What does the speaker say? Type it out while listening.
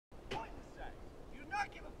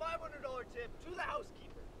to the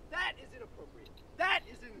housekeeper. That is inappropriate. That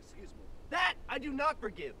is inexcusable. That I do not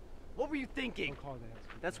forgive. What were you thinking? Don't call her the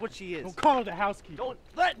housekeeper. That's what she is. Don't call her the housekeeper. Don't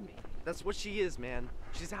threaten me. That's what she is, man.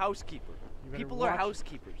 She's a housekeeper. People are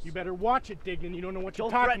housekeepers. You better watch it, Dignan. You don't know what you're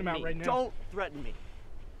Don't talking threaten about me. right now. Don't threaten me.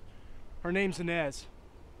 Her name's Inez.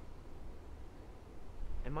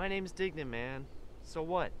 And my name's Dignan, man. So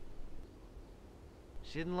what?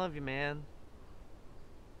 She didn't love you, man.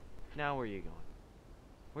 Now where are you going?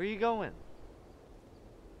 Where are you going?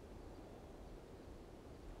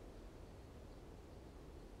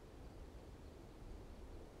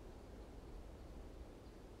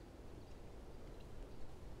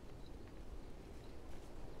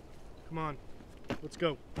 Come on, let's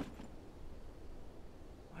go.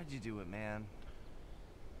 Why'd you do it, man?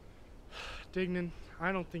 Dignan,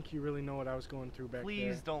 I don't think you really know what I was going through back there.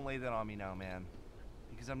 Please don't lay that on me now, man.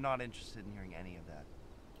 Because I'm not interested in hearing any of that.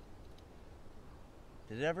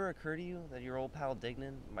 Did it ever occur to you that your old pal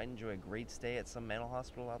Dignan might enjoy a great stay at some mental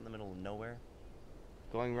hospital out in the middle of nowhere?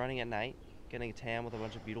 Going running at night? Getting a tan with a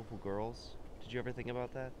bunch of beautiful girls? Did you ever think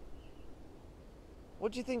about that?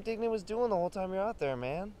 What'd you think Dignan was doing the whole time you're out there,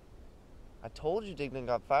 man? I told you Dignan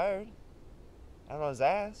got fired. Out on his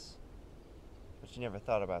ass. But you never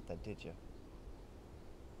thought about that, did you?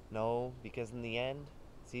 No, because in the end,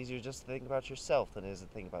 it's easier just to think about yourself than it is to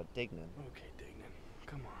think about Dignan. Okay, Dignan,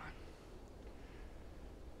 come on.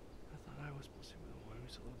 I thought I was supposed to be the one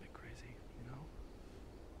who's a little bit